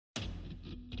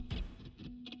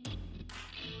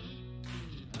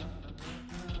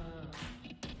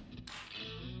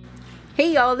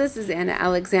Hey y'all, this is Anna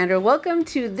Alexander. Welcome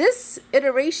to this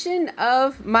iteration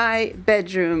of my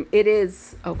bedroom. It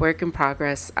is a work in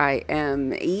progress. I am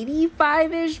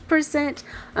 85-ish%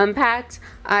 unpacked.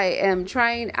 I am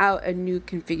trying out a new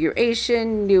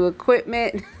configuration, new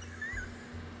equipment.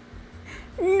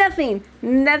 Nothing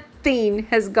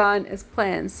has gone as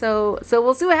planned. So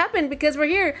we'll see what happened because we're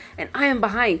here and I am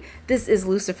behind. This is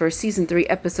Lucifer season 3,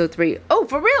 episode 3. Oh,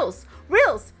 for reals.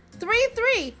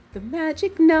 3-3, the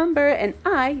magic number, and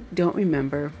I don't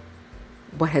remember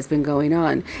what has been going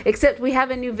on. Except we have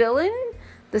a new villain,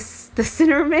 the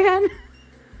Cinnamon Man.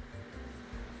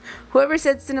 Whoever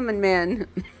said Cinnamon Man.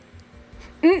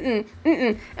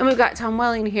 And we've got Tom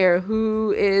Welling here,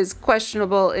 who is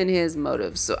questionable in his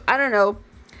motives. So I don't know.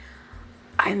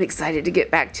 I'm excited to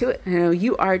get back to it. I know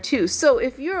you are too. So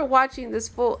if you're watching this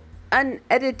full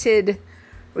unedited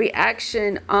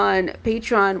reaction on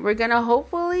Patreon, we're gonna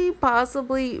hopefully,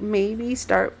 possibly, maybe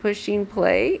start pushing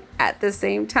play at the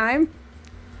same time.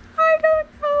 I don't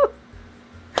know,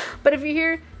 but if you're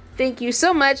here, thank you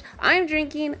so much. I'm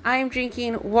drinking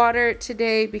water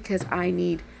today because I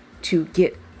need to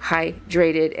get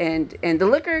hydrated, and the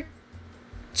liquor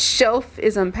shelf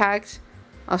is unpacked.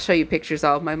 I'll show you pictures.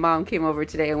 My mom came over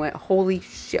today and went, holy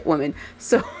shit, woman.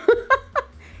 So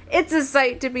it's a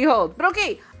sight to behold. But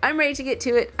okay, I'm ready to get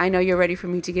to it. I know you're ready for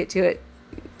me to get to it.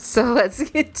 So let's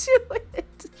get to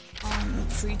it.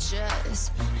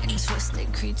 Preachers and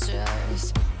twisted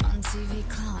creatures on TV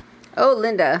clock. Oh,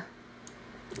 Linda.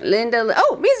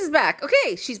 Oh, Mia's is back.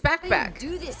 Okay, she's back.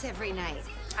 Do this every night.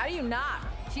 How do you not?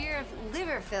 Fear of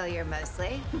liver failure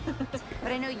mostly.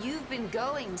 But I know you've been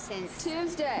going since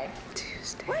Tuesday.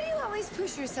 Why do you always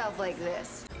push yourself like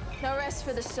this? No rest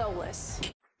for the soulless.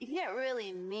 You can't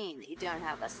really mean that you don't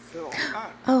have a soul.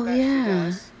 Oh,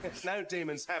 yeah. No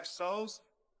demons have souls.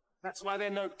 That's why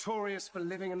they're notorious for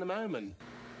living in the moment.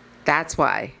 That's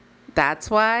why. That's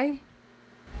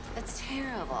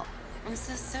terrible. I'm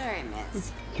so sorry,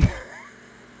 miss.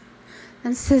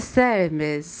 I'm so sorry,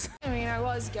 miss. I mean, I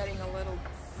was getting a little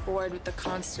bored with the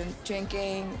constant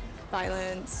drinking,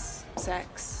 violence,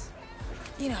 sex.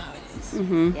 You know how it is.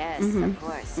 Yes, of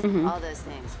course. All those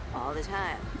things, all the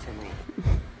time for me.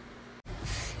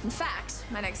 In fact,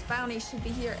 my next bounty should be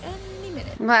here any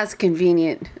minute. Well, that's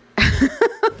convenient.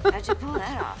 How'd you pull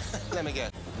that off? Let me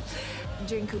guess.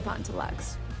 Drink coupon to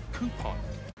Lux. Coupon.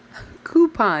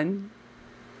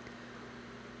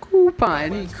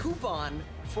 A coupon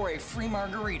for a free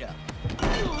margarita.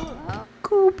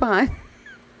 Coupon.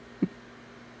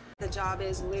 The job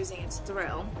is losing its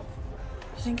thrill.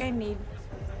 I think I need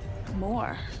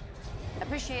more.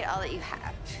 Appreciate all that you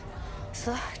have.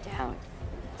 Slow down.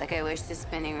 Like I wish the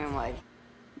spinning room would.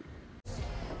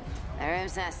 The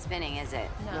room's not spinning, is it?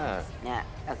 No. No.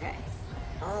 Okay.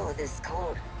 Oh, this is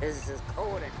cold. This is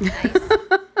cold and nice.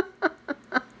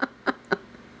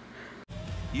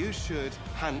 You should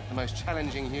hunt the most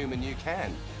challenging human you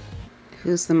can.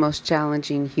 Who's the most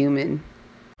challenging human?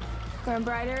 Going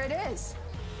brighter it is.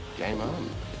 Game on.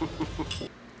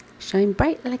 Shine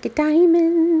bright like a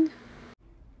diamond.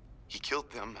 He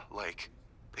killed them like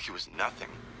he was nothing.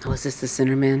 Oh, is this the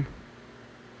Sinner Man?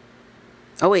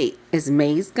 Oh wait, is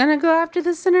Maze gonna go after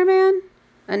the Sinner Man?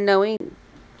 Unknowing.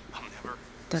 I'll never.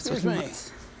 That's what he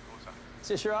wants. Is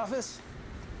this your office?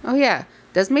 Oh yeah.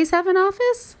 Does Maze have an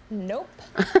office? Nope.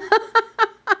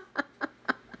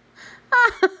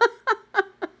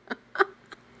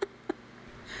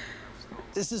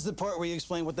 This is the part where you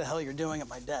explain what the hell you're doing at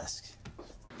my desk.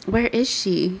 Where is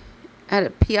she? At a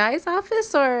PI's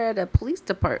office or at a police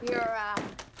department? You're,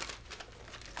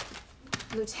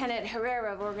 Lieutenant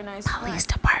Herrera of Organized Police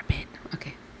department.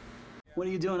 Okay. What are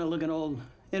you doing to look at old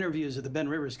interviews of the Ben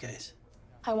Rivers case?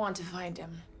 I want to find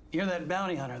him. You're that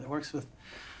bounty hunter that works with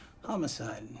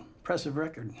homicide. Impressive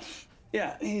record.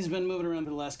 Yeah, he's been moving around for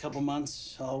the last couple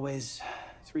months, always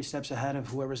 3 steps ahead of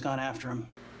whoever's gone after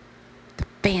him. The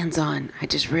fan's on. I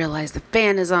just realized the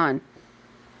fan is on.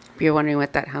 If you're wondering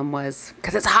what that hum was,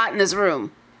 because it's hot in this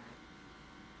room.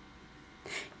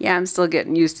 Yeah, I'm still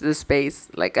getting used to the space,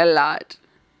 like a lot.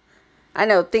 I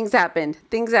know, things happened,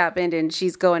 and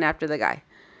she's going after the guy.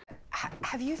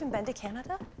 Have you even been to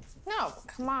Canada? No,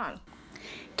 come on.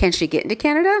 Can she get into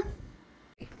Canada?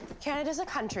 Canada's a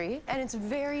country, and it's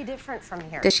very different from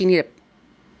here. Does she need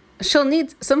she'll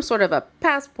need some sort of a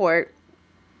passport,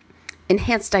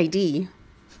 enhanced ID.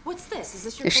 What's this? Is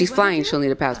this your If she's flying, she'll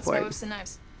need a That's my passport. whips and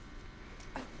knives.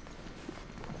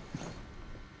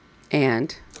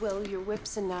 And Will, your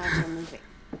whips and knives are moving.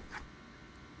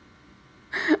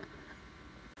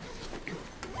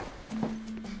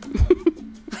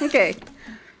 okay.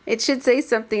 It should say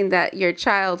something that your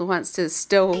child wants to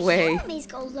stow away. These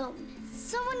gold loans.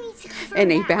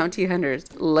 in a bounty hunter's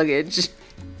luggage.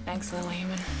 Thanks, little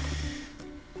human.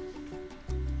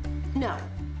 No.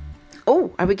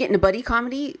 Oh, are we getting a buddy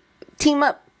comedy team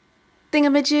up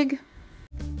thingamajig?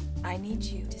 I need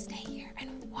you to stay here and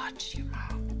watch your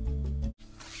mom.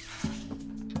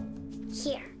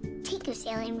 Here, take her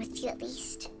sailing with you at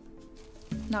least.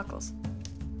 Knuckles.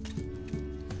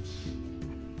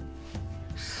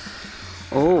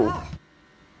 Oh.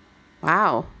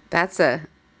 Wow. That's a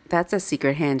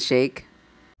secret handshake.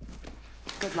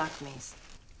 Good luck, Maze.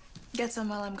 Get some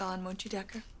while I'm gone, won't you,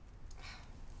 Decker?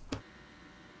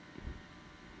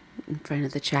 In front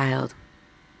of the child.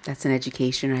 That's an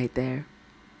education right there.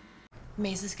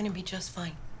 Maze is gonna be just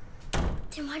fine.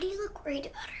 Then why do you look worried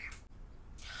about her?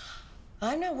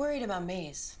 I'm not worried about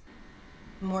Maze.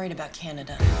 I'm worried about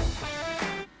Canada.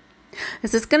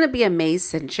 Is this gonna be a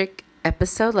Maze-centric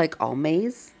episode like all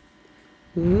Maze?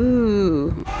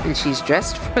 Ooh. And she's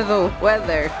dressed for the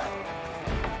weather.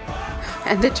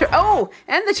 And the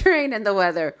terrain and the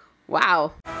weather.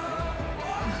 Wow.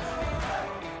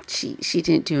 She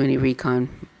didn't do any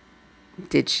recon,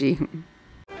 did she?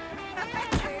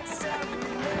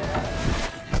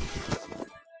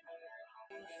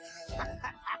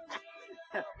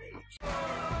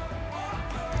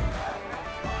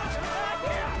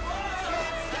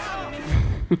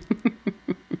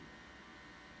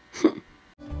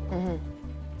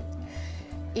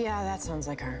 Yeah, that sounds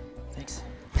like her. Thanks.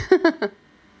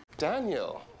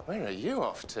 Daniel, where are you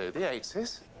off to? The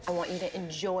Aces? I want you to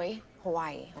enjoy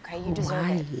Hawaii, okay? You deserve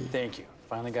it. Thank you.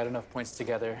 Finally got enough points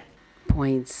together.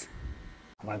 Points.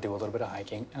 I'm gonna do a little bit of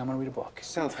hiking, and I'm gonna read a book.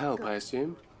 Self-help, I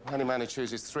assume. Only man who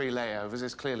chooses 3 layovers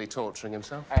is clearly torturing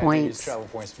himself. I Points. use travel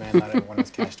points, man. Not everyone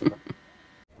has cash to burn.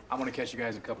 I'm gonna catch you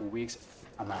guys in a couple weeks.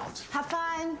 I'm out. Have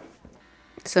fun.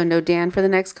 So no Dan for the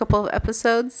next couple of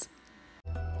episodes?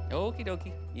 Okie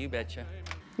dokie. You betcha.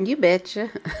 You betcha.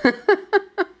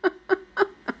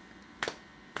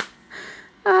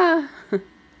 Ah.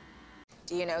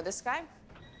 Do you know this guy?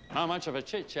 How much of a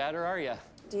chit-chatter are you?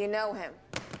 Do you know him?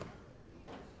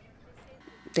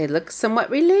 They look somewhat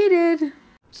related.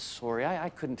 Sorry, I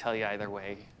couldn't tell you either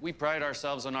way. We pride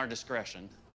ourselves on our discretion.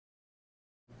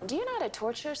 Do you know how to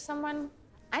torture someone?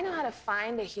 I know how to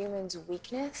find a human's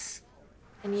weakness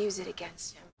and use it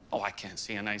against him. Oh, I can't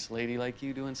see a nice lady like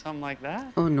you doing something like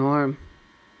that. Oh, Norm.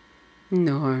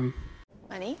 Norm.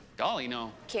 Money? Golly,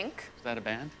 no. Kink? Is that a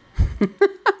band?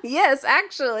 Yes,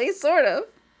 actually, sort of.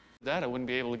 That I wouldn't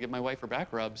be able to give my wife her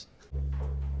back rubs.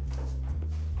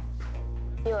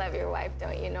 You love your wife,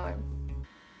 don't you, Norm?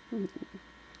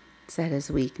 Is that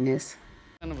his weakness?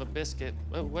 Son of a biscuit.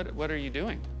 What are you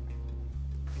doing?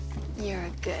 You're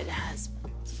a good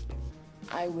husband.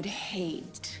 I would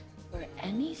hate for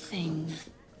anything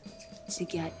to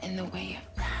get in the way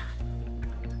of that.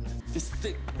 This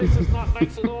is not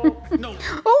nice at all. No.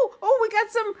 Oh,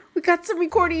 we got some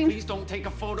recording. Please don't take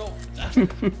a photo.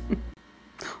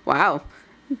 Wow.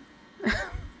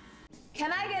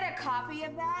 Can I get a copy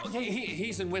of that? Okay,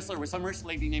 he's in Whistler with some rich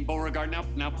lady named Beauregard.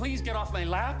 Now please get off my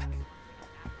lap.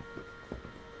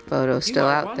 Photo's still You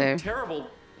are out one there. Terrible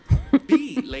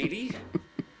bee, lady.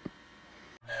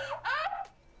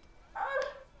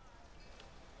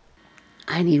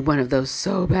 I need one of those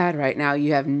so bad right now.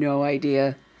 You have no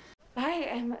idea. I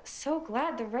am so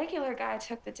glad the regular guy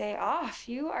took the day off.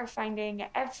 You are finding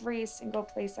every single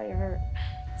place I hurt.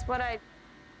 It's what I...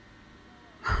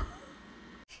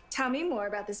 Tell me more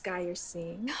about this guy you're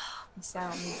seeing. He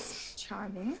sounds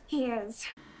charming. He is.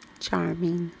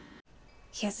 Charming.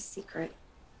 He has a secret.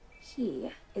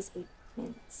 He is a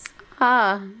prince.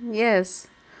 Ah, yes.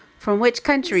 From which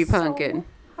country, He's Pumpkin? So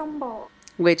humble.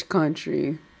 Which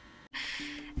country?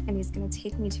 And he's gonna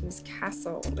take me to his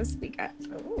castle this weekend.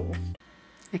 Ooh.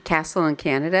 A castle in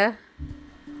Canada?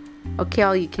 Okay,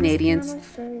 all you Canadians.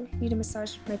 Need a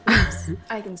massage for my boobs.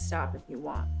 I can stop if you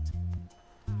want.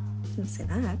 Don't say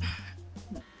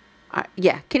that.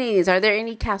 Yeah, Canadians. Are there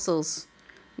any castles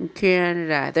in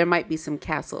Canada? There might be some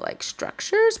castle-like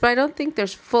structures, but I don't think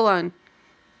there's full-on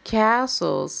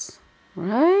castles,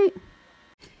 right?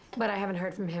 But I haven't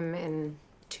heard from him in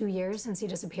 2 years since he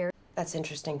disappeared. That's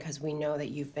interesting because we know that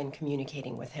you've been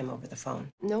communicating with him over the phone.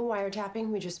 No wiretapping,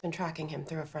 we've just been tracking him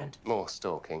through a friend. More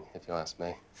stalking, if you ask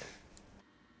me.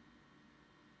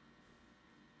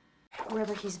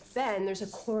 Wherever he's been, there's a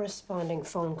corresponding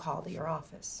phone call to your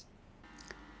office.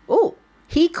 Oh,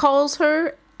 he calls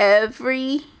her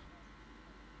every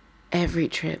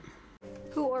trip.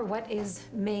 Who or what is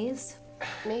Maze?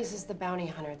 Maze is the bounty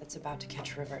hunter that's about to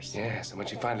catch Rivers. Yes, and when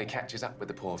she finally catches up with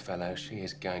the poor fellow, she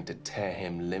is going to tear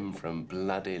him limb from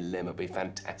bloody limb. It'll be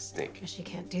fantastic. She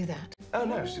can't do that. Oh,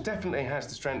 no, she definitely has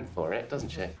the strength for it, doesn't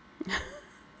she?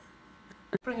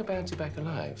 Bring a bounty back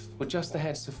alive. Would just the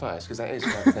head suffice? Because that is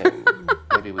my thing.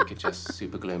 Maybe we could just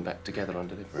super glue him back together on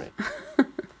delivery.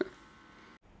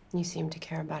 You seem to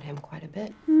care about him quite a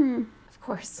bit. Of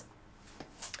course.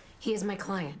 He is my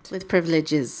client. With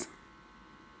privileges.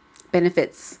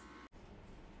 Benefits.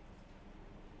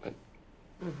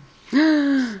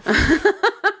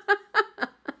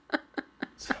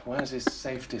 So why is his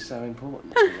safety so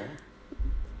important, you know?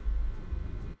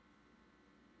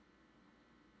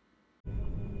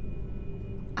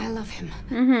 I love him.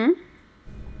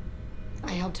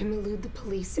 I helped him elude the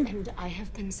police, and I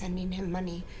have been sending him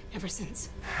money ever since.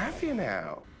 Have you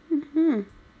now?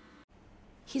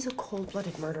 He's a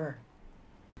cold-blooded murderer.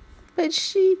 But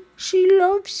she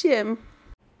loves him.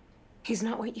 He's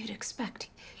not what you'd expect.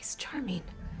 He's charming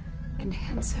and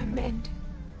handsome, and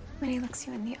when he looks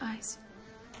you in the eyes,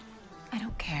 I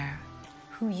don't care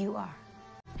who you are.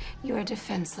 You are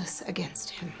defenseless against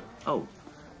him. Oh,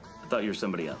 I thought you were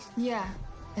somebody else. Yeah,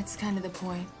 that's kind of the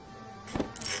point.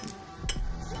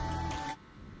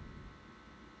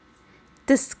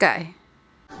 This guy.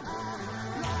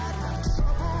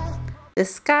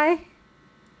 This guy.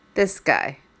 This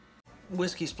guy.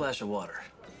 Whiskey splash of water.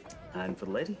 And for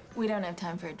the lady? We don't have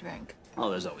time for a drink. Oh,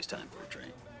 there's always time for a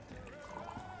drink.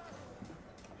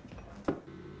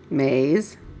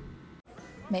 Maze.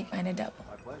 Make mine a double.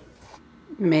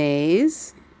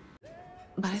 Maze.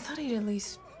 But I thought he'd at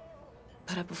least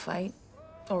put up a fight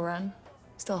or run.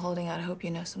 Still holding out hope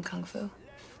you know some kung fu.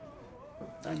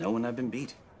 I know when I've been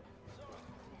beat.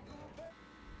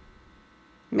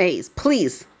 Maze,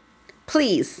 please.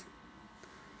 Please.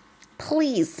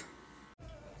 Please.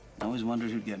 I always wondered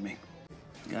who'd get me.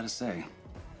 Gotta say,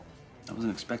 I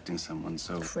wasn't expecting someone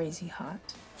so crazy hot.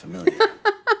 Familiar.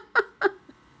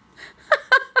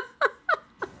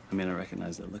 I mean, I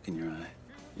recognize that look in your eye.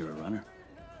 You're a runner.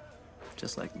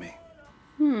 Just like me.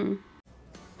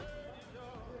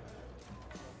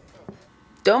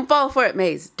 Don't fall for it,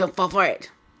 Maze. Don't fall for it.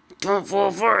 Don't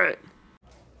fall for it.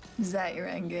 Is that your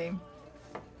end game?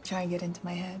 Try and get into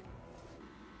my head.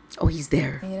 Oh, he's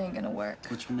there. It ain't gonna work.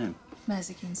 What's your name?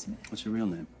 Mazikeen Smith. What's your real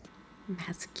name?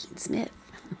 Mazikeen Smith.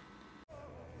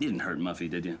 You didn't hurt Muffy,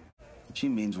 did you? She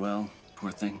means well,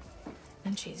 poor thing.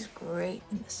 And she's great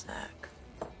in the sack.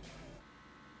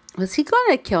 Was he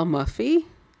gonna kill Muffy?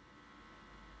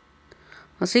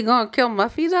 Was he gonna kill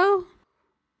Muffy, though?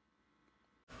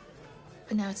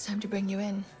 But now it's time to bring you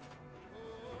in.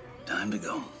 Time to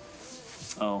go.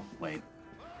 Oh, wait.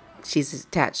 She's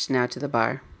attached now to the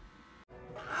bar.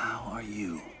 How are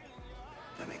you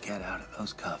gonna get out of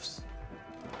those cuffs?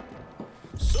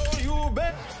 So you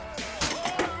bet.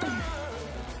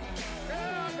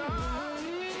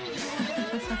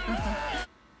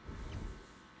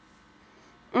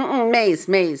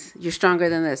 Maze, you're stronger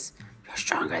than this. You're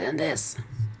stronger than this.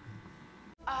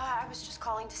 I was just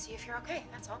calling to see if you're okay,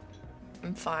 that's all.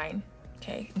 I'm fine.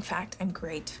 Okay, in fact, I'm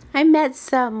great. I met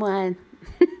someone.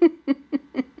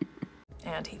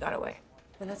 And he got away.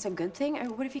 Well, that's a good thing.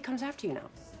 What if he comes after you now?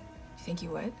 You think he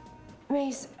would?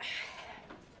 Maze.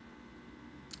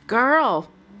 Girls.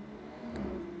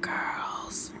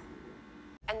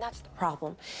 And that's the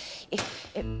problem.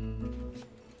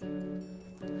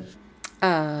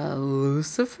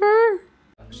 Lucifer?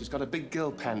 She's got a big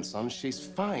girl pants on. She's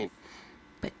fine.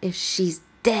 But if she's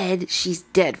dead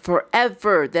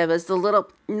forever. That was the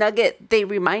little nugget they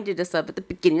reminded us of at the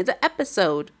beginning of the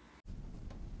episode.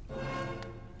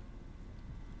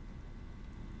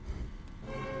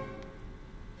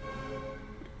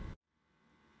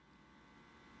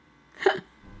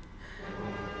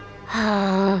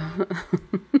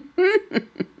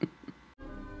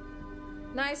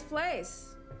 Nice place.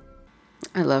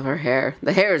 I love her hair.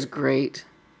 The hair is great.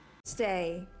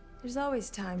 Stay. There's always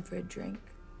time for a drink.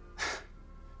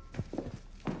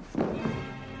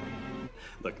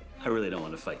 Look, I really don't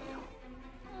want to fight you.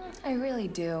 I really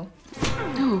do.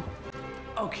 No.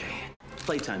 Okay,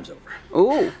 playtime's over.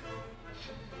 Oh.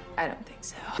 I don't think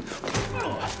so.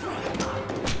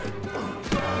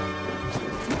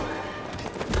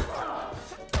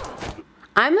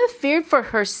 I'm afeared for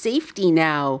her safety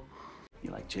now. You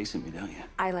like chasing me, don't you?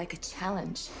 I like a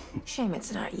challenge. Shame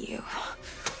it's not you.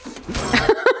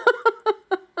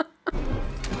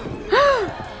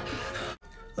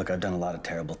 Look, I've done a lot of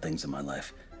terrible things in my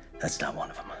life. That's not one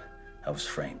of them. I was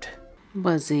framed.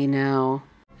 Was he now?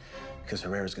 Because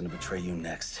Herrera's gonna betray you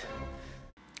next.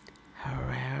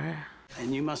 Herrera?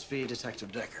 And you must be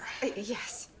Detective Decker.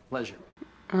 Yes. Pleasure.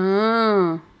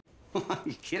 Oh. Are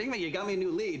you kidding me? You got me a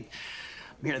new lead.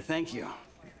 I'm here to thank you.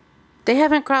 They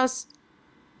haven't crossed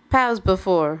paths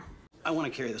before. I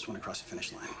want to carry this one across the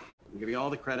finish line. I'll give you all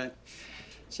the credit.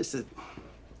 It's just that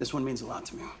this one means a lot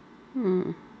to me.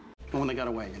 The one that got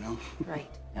away, you know? Right.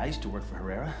 I used to work for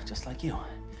Herrera, just like you.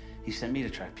 He sent me to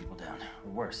track people down,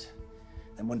 or worse.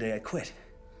 Then one day I quit.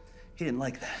 He didn't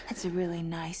like that. That's a really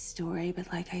nice story, but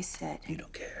like I said, You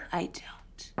don't care. I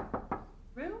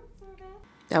don't.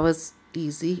 That was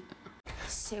easy.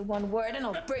 Say one word and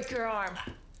I'll break your arm.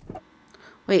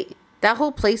 Wait, that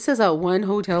whole place is a one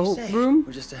hotel room?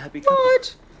 We're just a happy couple.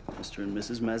 What? Mr. and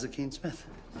Mrs. Mazikeen Smith.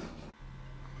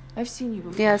 I've seen you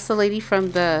before. Yeah, it's the lady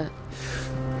from the...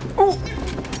 Oh!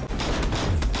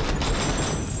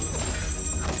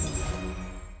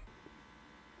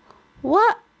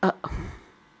 What?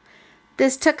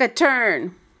 This took a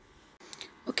turn.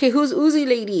 Okay, who's Uzi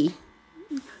Lady?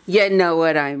 You know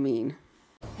what I mean.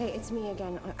 Hey, it's me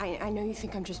again. I know you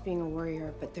think I'm just being a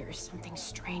worrier, but there is something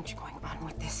strange going on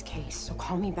with this case, so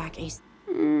call me back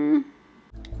ASAP.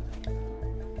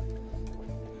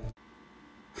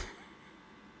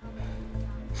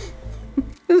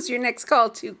 Who's your next call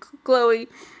to, Chloe?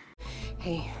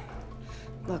 Hey,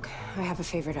 look, I have a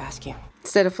favor to ask you.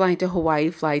 Instead of flying to Hawaii,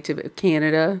 fly to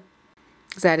Canada.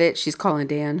 Is that it? She's calling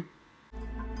Dan.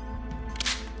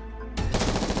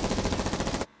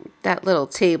 That little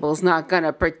table's not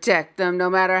gonna protect them, no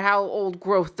matter how old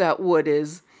growth that wood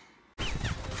is.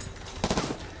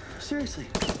 Seriously,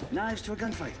 knives to a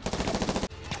gunfight.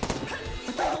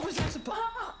 What was that supposed?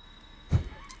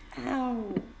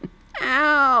 Ow.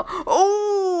 Ow!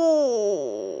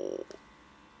 Oh!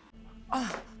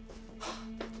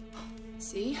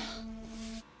 See?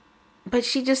 But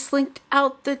she just slinked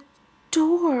out the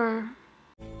door.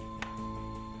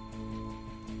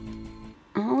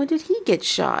 Oh, when did he get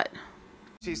shot?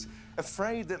 She's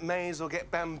afraid that Maze will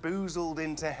get bamboozled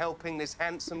into helping this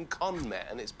handsome con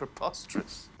man. It's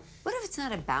preposterous. What if it's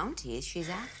not a bounty she's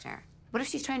after? What if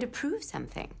she's trying to prove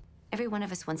something? Every one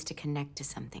of us wants to connect to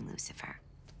something, Lucifer.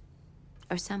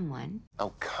 Or someone.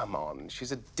 Oh, come on.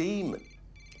 She's a demon.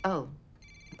 Oh,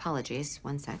 apologies.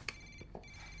 One sec.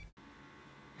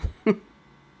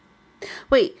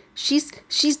 Wait, she's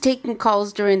taking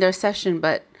calls during their session,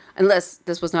 but unless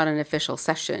this was not an official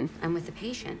session. I'm with the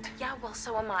patient. Yeah, well,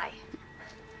 so am I.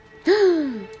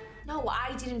 No,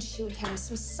 I didn't shoot him.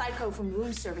 Some psycho from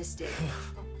room service did.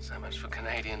 So much for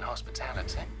Canadian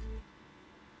hospitality.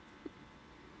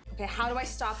 Okay, how do I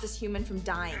stop this human from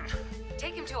dying?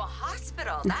 Take him to a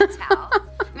hospital, that's how. I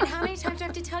mean, how many times do I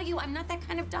have to tell you I'm not that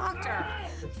kind of doctor?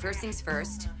 First things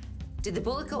first, did the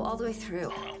bullet go all the way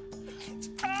through?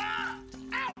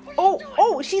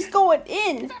 Oh, she's going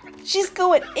in. She's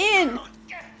going in.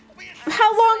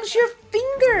 How long's your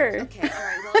finger? Okay, all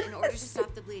right, well, in order to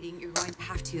stop the bleeding, you're going to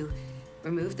have to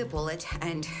remove the bullet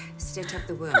and stitch up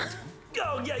the wound.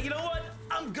 Oh, yeah, you know what?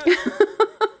 I'm good.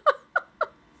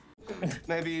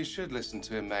 Maybe you should listen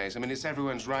to him, Maze. I mean, it's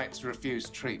everyone's right to refuse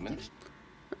treatment.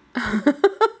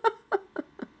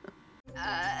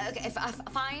 Okay,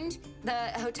 find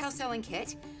the hotel sewing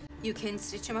kit. You can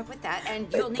stitch him up with that,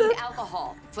 and you'll need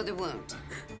alcohol for the wound.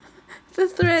 The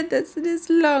thread that's this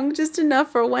long, just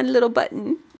enough for one little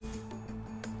button.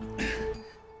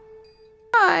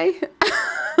 Hi.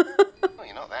 Well,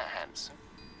 you're not that handsome.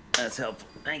 That's helpful.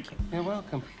 Thank you. You're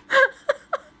welcome.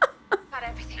 Got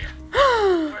everything.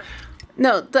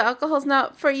 No, the alcohol's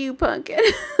not for you, Pumpkin.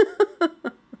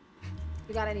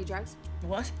 You got any drugs?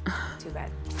 What? Too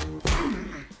bad.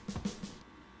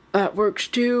 That works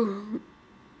too.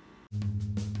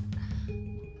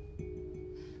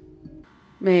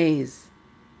 Maze.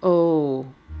 Oh.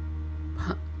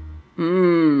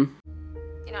 You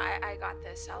know, I got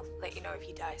this. I'll let you know if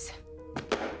he dies.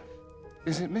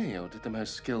 Is it me, or did the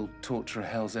most skilled torturer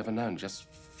hell's ever known just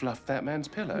fluff that man's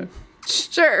pillow?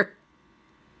 Sure.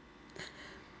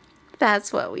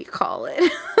 That's what we call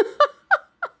it.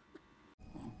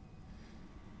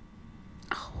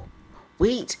 Oh,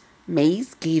 wait.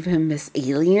 Maze gave him Miss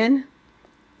Alien?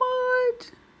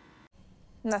 What?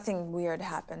 Nothing weird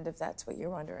happened, if that's what you're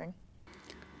wondering.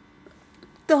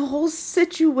 The whole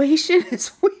situation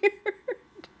is weird.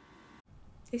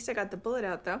 At least I got the bullet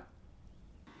out, though.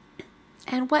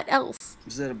 And what else?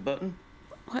 Is that a button?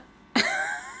 What?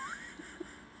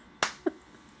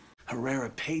 Herrera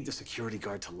paid the security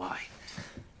guard to lie.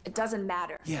 It doesn't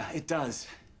matter. Yeah, it does.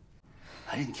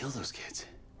 I didn't kill those kids.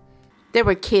 They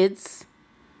were kids.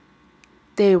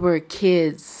 They were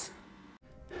kids.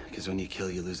 Because when you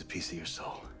kill, you lose a piece of your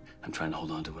soul. I'm trying to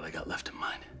hold on to what I got left in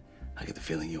mine. I get the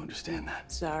feeling you understand that.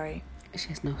 Sorry. She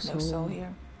has no soul. No soul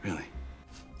here. Really?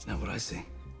 It's not what I see.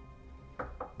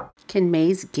 Can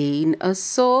Maze gain a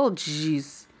soul?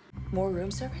 Jeez. More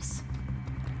room service?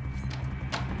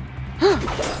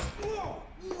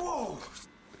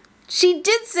 She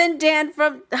did send Dan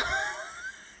from...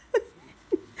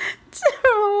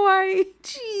 Hawaii.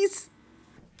 Jeez.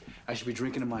 I should be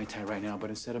drinking a Mai Tai right now, but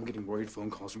instead I'm getting worried phone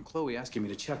calls from Chloe asking me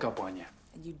to check up on you.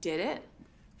 And you did it?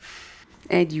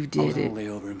 And you I was did on a it.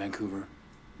 layover in Vancouver.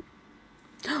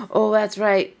 Oh, that's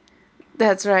right.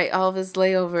 That's right. All of his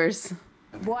layovers.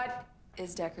 What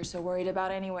is Decker so worried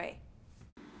about anyway?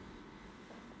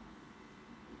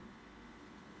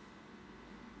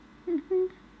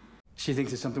 She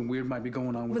thinks that something weird might be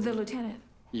going on With the lieutenant.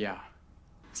 Yeah.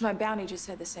 So my bounty just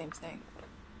said the same thing.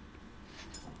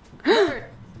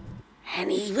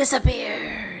 And he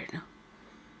disappeared.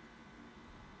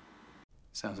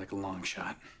 Sounds like a long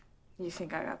shot. You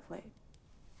think I got played?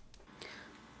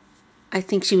 I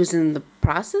think she was in the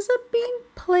process of being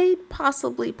played,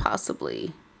 possibly.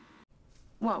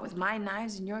 What, with my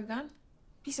knives and your gun?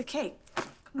 Piece of cake.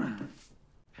 Come on.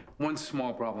 One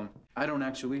small problem. I don't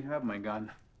actually have my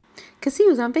gun. Because he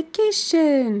was on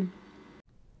vacation.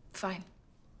 Fine.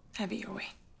 Have it your way.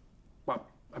 Well,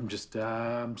 I'm just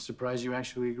surprised you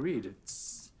actually agreed.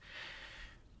 It's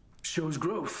shows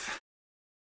growth.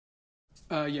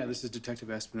 Yeah, this is Detective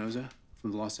Espinoza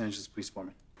from the Los Angeles Police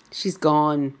Department. She's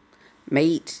gone.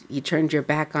 Mate, you turned your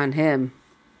back on him.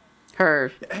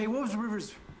 Her. Hey, what was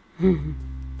Rivers?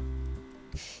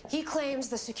 He claims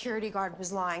the security guard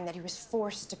was lying, that he was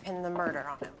forced to pin the murder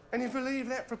on him. And you believe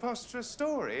that preposterous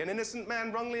story? An innocent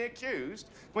man wrongly accused?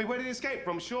 Wait, where did he escape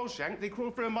from? Shawshank? Did he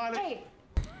crawl through a mile of... Hey!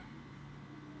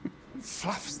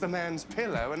 Fluffs the man's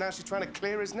pillow, and now she's trying to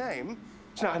clear his name?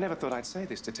 You know, I never thought I'd say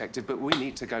this, Detective, but we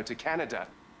need to go to Canada.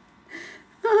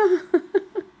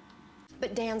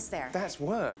 But Dan's there. That's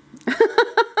work.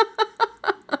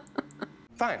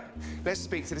 Fine. Let's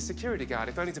speak to the security guard,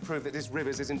 if only to prove that this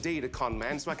Rivers is indeed a con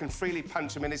man, so I can freely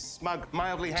punch him in his smug,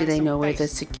 mildly Do handsome they know where the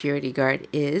face. security guard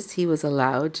is? He was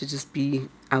allowed to just be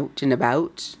out and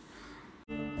about.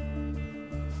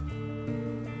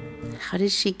 How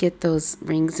did she get those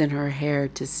rings in her hair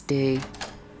to stay?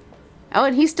 Oh,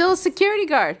 and he's still a security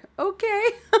guard. Okay.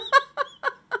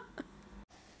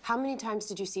 How many times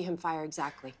did you see him fire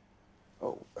exactly?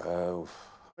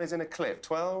 He's in a clip.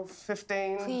 12,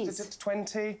 15, Please.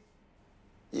 20?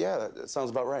 Yeah, that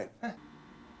sounds about right.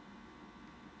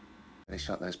 He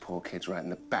shot those poor kids right in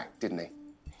the back, didn't he?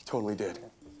 He totally did.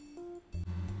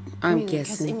 I'm Because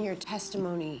guessing. in your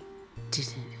testimony,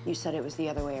 you said it was the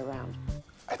other way around.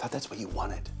 I thought that's what you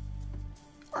wanted.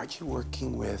 Aren't you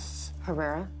working with...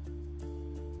 Herrera?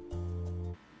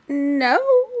 No.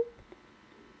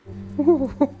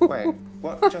 Wait,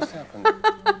 what just happened?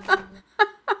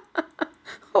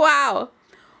 Wow.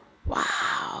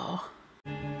 Wow.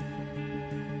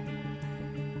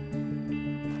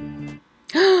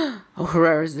 Oh,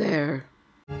 Herrera's there.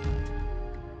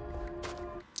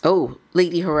 Oh,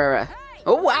 Lady Herrera.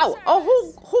 Oh, wow. A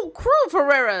whole crew of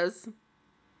Herreras.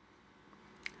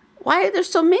 Why are there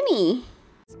so many?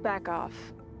 Back off.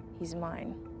 He's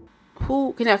mine.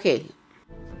 Who? Okay.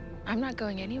 I'm not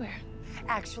going anywhere.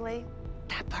 Actually,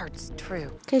 that part's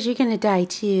true. Because you're going to die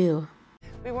too.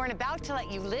 We weren't about to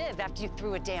let you live after you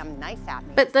threw a damn knife at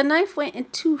me. But the knife went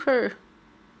into her.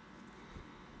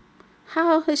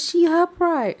 How is she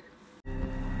upright?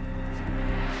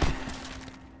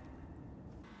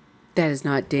 That is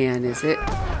not Dan, is it?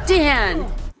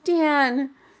 Dan!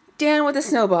 Dan! Dan with a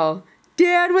snowball.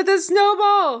 Dan with a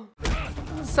snowball!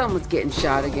 Someone's getting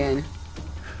shot again.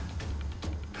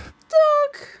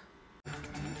 Duck!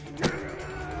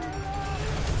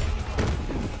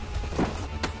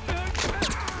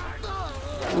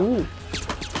 Ooh.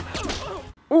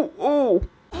 Ooh, ooh.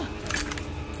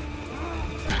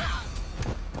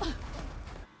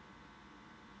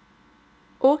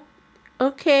 Oh,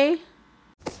 okay.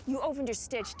 You opened your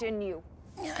stitch, didn't you?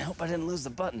 Yeah, I hope I didn't lose the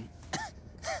button.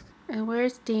 And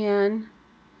where's Dan?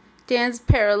 Dan's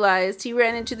paralyzed. He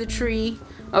ran into the tree.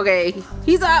 Okay,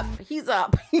 he's up. He's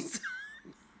up. He's up.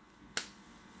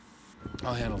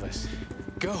 I'll handle this.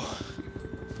 Go.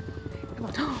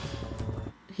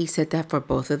 He said that for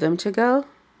both of them to go?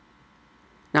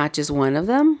 Not just one of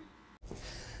them?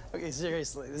 Okay,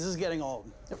 seriously, this is getting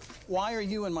old. Why are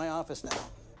you in my office now?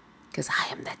 Because I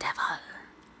am the devil.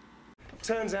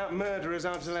 Turns out murderers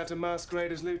aren't allowed to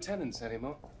masquerade as lieutenants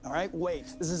anymore. All right, wait.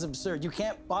 This is absurd. You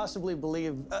can't possibly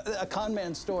believe a con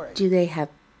man's story. Do they have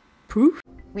proof?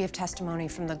 We have testimony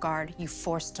from the guard you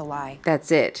forced to lie.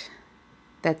 That's it.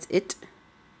 That's it.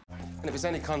 And if it's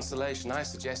any consolation, I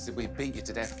suggested we beat you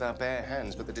to death with our bare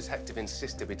hands, but the detective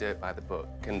insisted we do it by the book.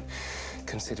 And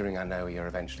considering I know where you're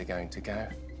eventually going to go,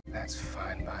 that's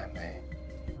fine by me.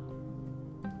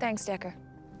 Thanks, Decker.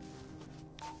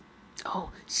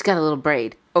 Oh, she's got a little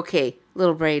braid. Okay,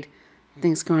 little braid.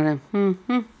 Things going on.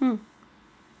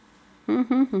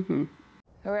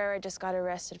 Herrera just got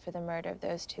arrested for the murder of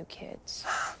those 2 kids.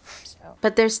 So.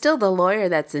 But there's still the lawyer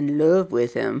that's in love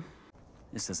with him.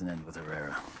 This doesn't end with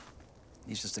Herrera.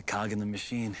 He's just a cog in the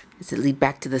machine. Does it lead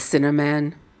back to the Sinner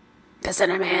Man? The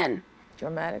Sinner Man!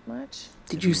 Dramatic much?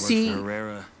 Did you see... For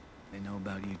Herrera, they know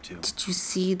about you too. Did you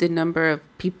see the number of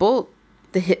people,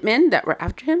 the hitmen that were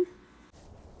after him?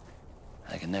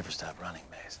 I can never stop running,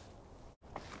 Maze.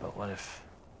 But what if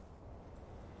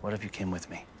you came with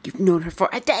me? You've known her for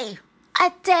a day!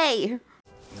 A day! You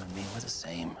and me, we're the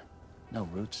same. No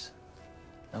roots,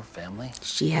 no family.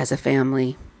 She has a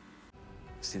family.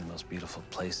 See the most beautiful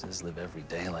places, live every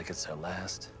day like it's our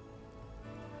last.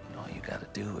 And all you gotta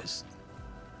do is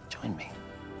join me.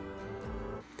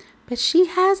 But she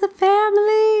has a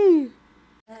family!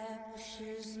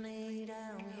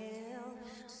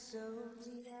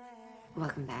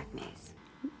 Welcome back, Maze.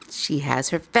 She has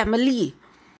her family.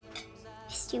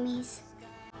 Missed you, Maze.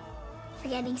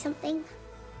 Forgetting something?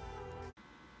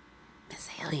 Miss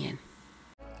Alien.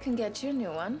 Can get you a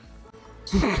new one.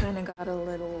 She kind of got a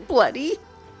little... bloody?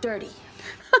 Dirty.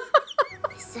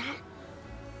 Is that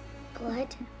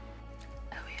blood?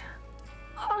 Oh, yeah.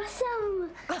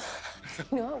 Awesome!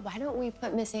 You know what? Why don't we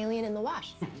put Miss Alien in the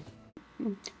wash?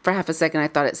 For half a second, I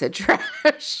thought it said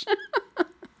trash.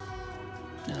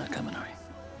 You're not coming, are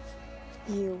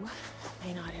you? You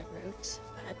may not have roots,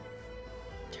 but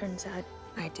turns out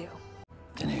I do.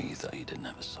 I knew you thought you didn't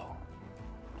have a soul.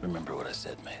 Remember what I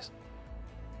said, Maze.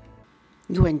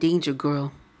 You're in danger,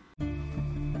 girl.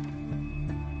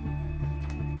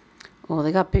 Oh,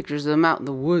 they got pictures of them out in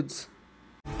the woods.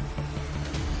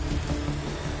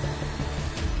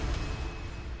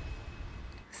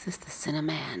 Is this the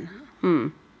Cinnamon?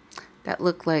 That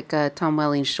looked like Tom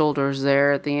Welling's shoulders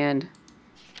there at the end.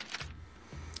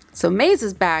 So Maze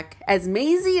is back, as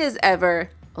mazy as ever.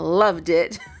 Loved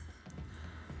it.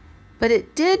 But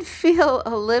it did feel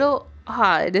a little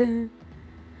odd.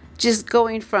 Just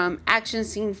going from action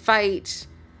scene fight,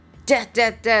 death,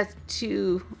 death, death,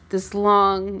 to this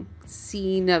long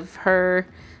scene of her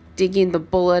digging the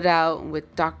bullet out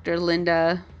with Dr.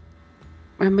 Linda.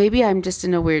 Or maybe I'm just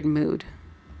in a weird mood.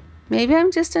 Maybe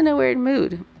I'm just in a weird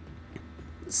mood.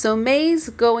 So Maze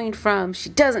going from she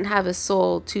doesn't have a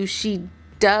soul to she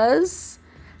does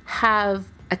have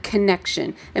a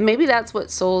connection. And maybe that's what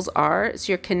souls are. It's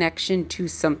your connection to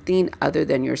something other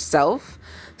than yourself.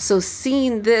 So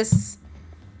seeing this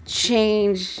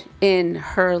change in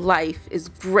her life is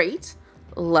great.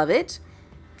 Love it.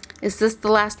 Is this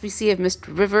the last we see of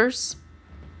Mr. Rivers?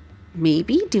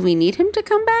 Maybe. Do we need him to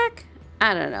come back?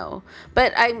 I don't know.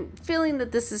 But I'm feeling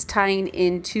that this is tying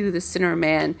into the Sinner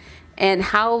Man. And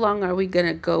how long are we going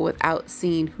to go without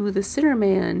seeing who the Sinner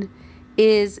Man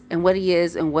is and what he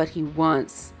is and what he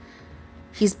wants?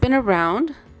 He's been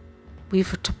around.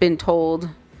 We've been told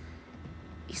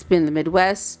he's been in the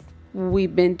Midwest.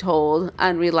 We've been told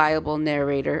unreliable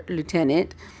narrator,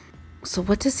 Lieutenant. So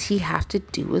what does he have to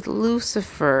do with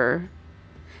Lucifer?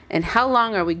 And how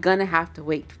long are we going to have to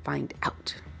wait to find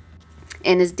out?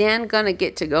 And is Dan going to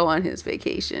get to go on his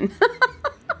vacation?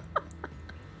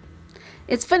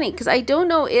 It's funny because I don't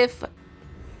know if...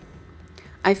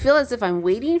 I feel as if I'm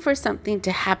waiting for something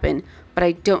to happen, but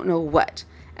I don't know what.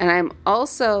 And I'm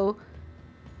also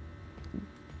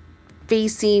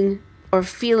facing or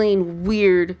feeling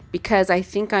weird because I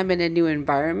think I'm in a new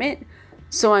environment.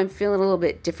 So I'm feeling a little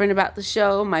bit different about the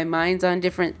show. My mind's on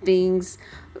different things.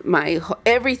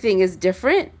 Everything is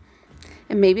different.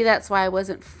 And maybe that's why I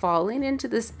wasn't falling into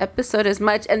this episode as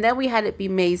much. And then we had it be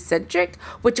Maze-centric,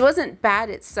 which wasn't bad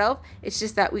itself. It's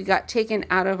just that we got taken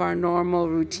out of our normal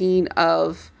routine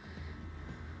of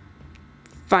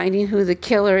finding who the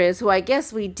killer is, who I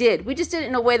guess we did. We just did it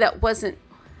in a way that wasn't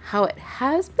how it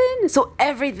has been. So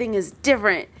everything is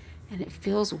different and it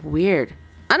feels weird.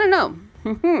 I don't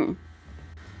know.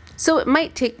 So it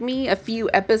might take me a few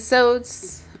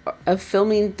episodes of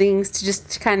filming things to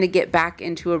just kind of get back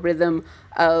into a rhythm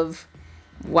of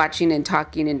watching and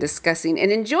talking and discussing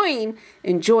and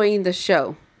enjoying the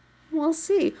show. We'll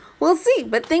see.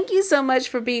 But thank you so much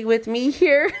for being with me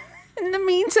here in the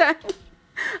meantime.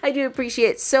 I do appreciate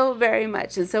it so very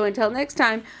much. And so until next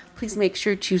time, please make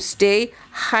sure to stay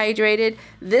hydrated.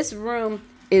 This room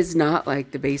is not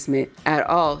like the basement at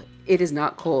all. It is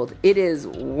not cold. It is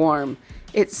warm.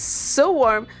 It's so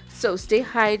warm. So stay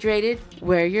hydrated,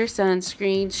 wear your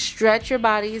sunscreen, stretch your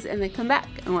bodies, and then come back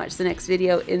and watch the next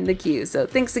video in the queue. So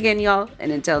thanks again, y'all,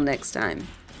 and until next time.